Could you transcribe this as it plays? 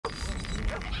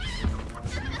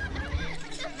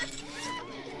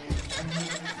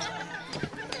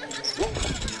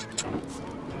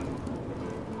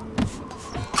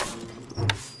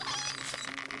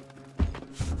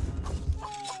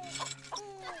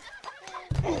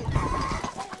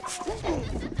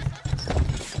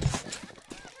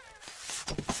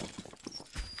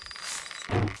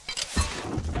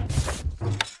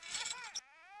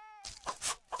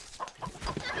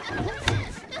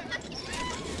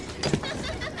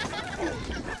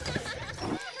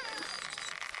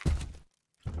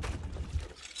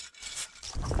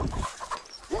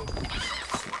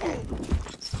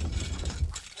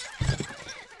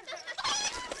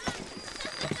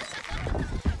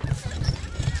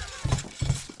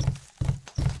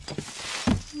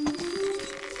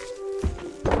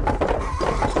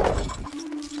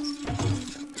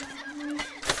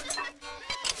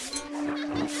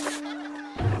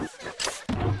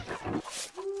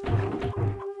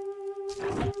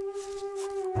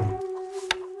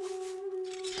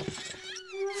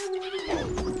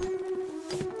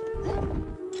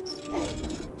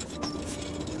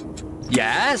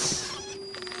Yes?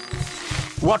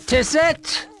 What is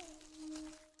it?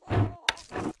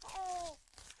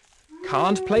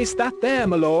 Can't place that there,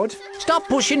 my lord. Stop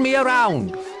pushing me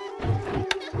around.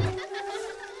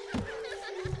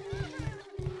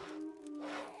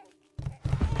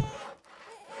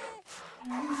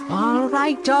 All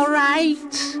right, all right.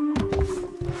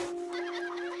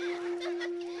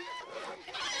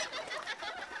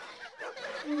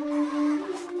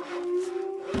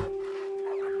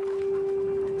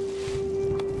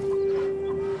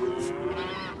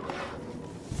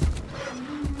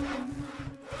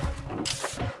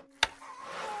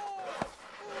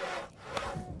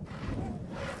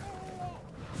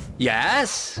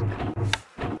 Yes?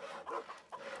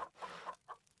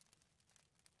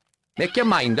 Make your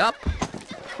mind up.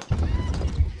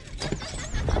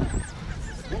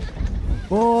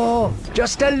 Oh,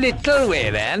 just a little way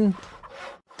then.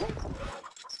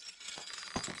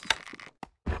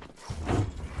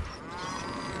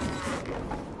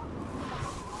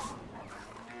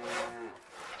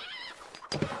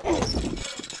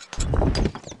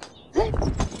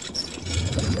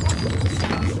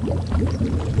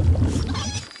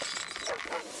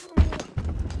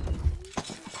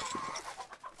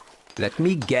 Let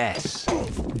me guess.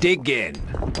 Dig in.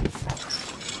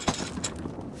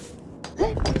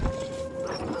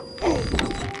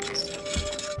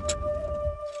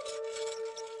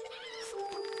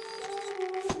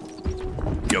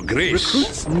 Your Grace.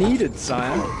 Recruits needed,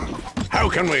 sire. How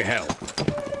can we help?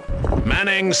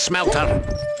 Manning smelter.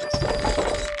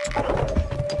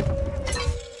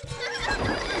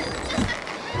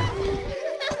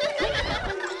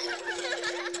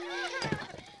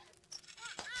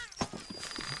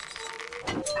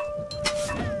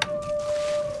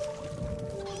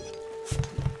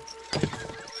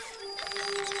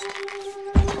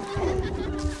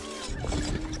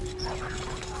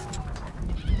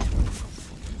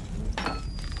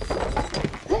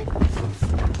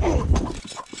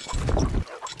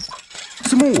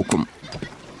 سموكم.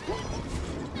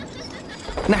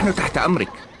 نحن تحت أمرك.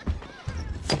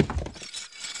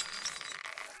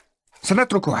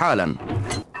 سنترك حالا.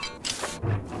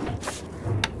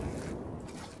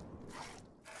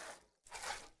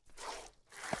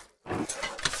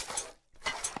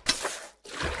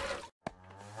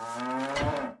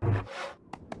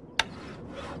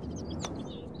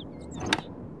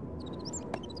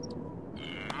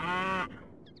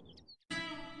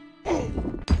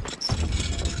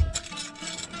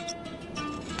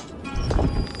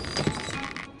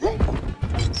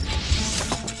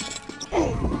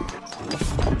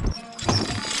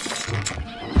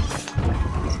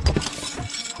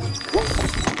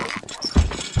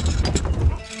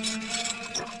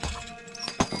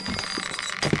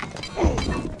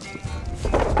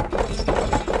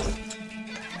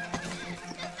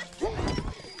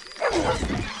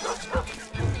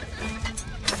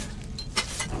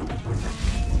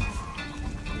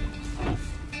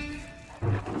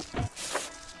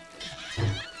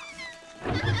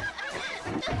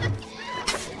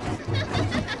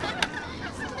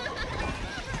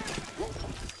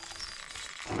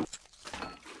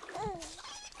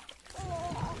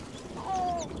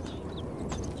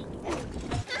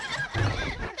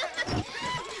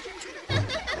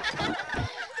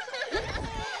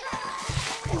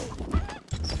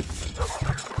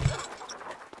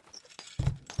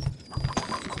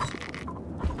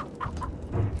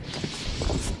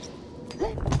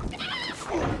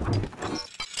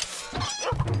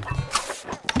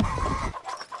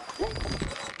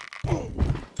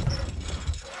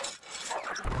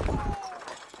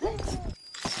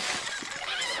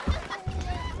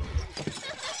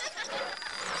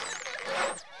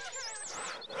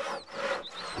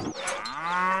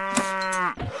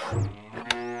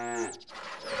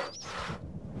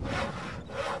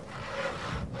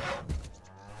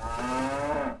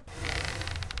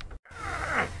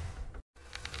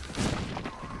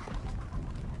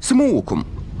 سموكم.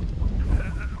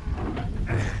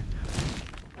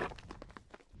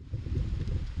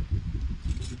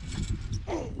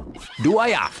 Do I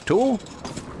have to?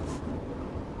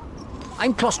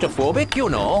 I'm claustrophobic, you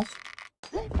know.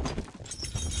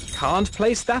 Can't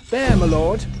place that there, my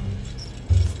lord.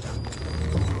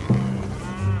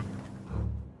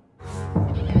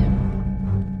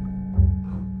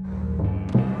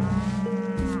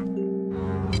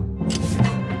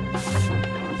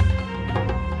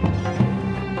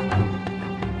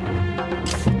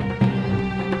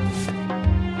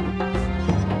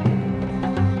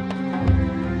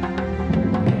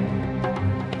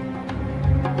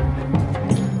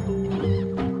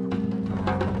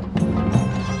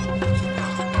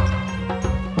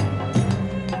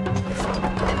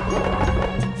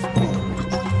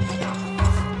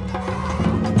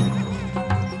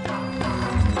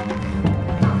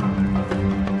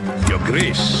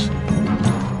 Grease.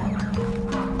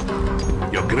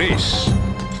 Your grease.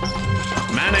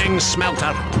 Manning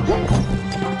smelter.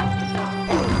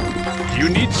 You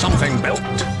need something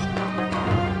built.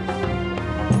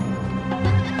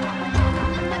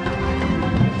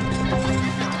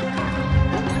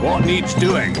 What needs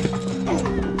doing?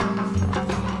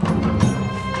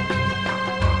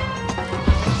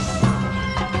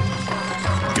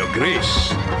 Your grease.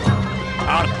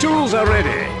 Our tools are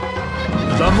ready.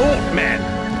 The moat men.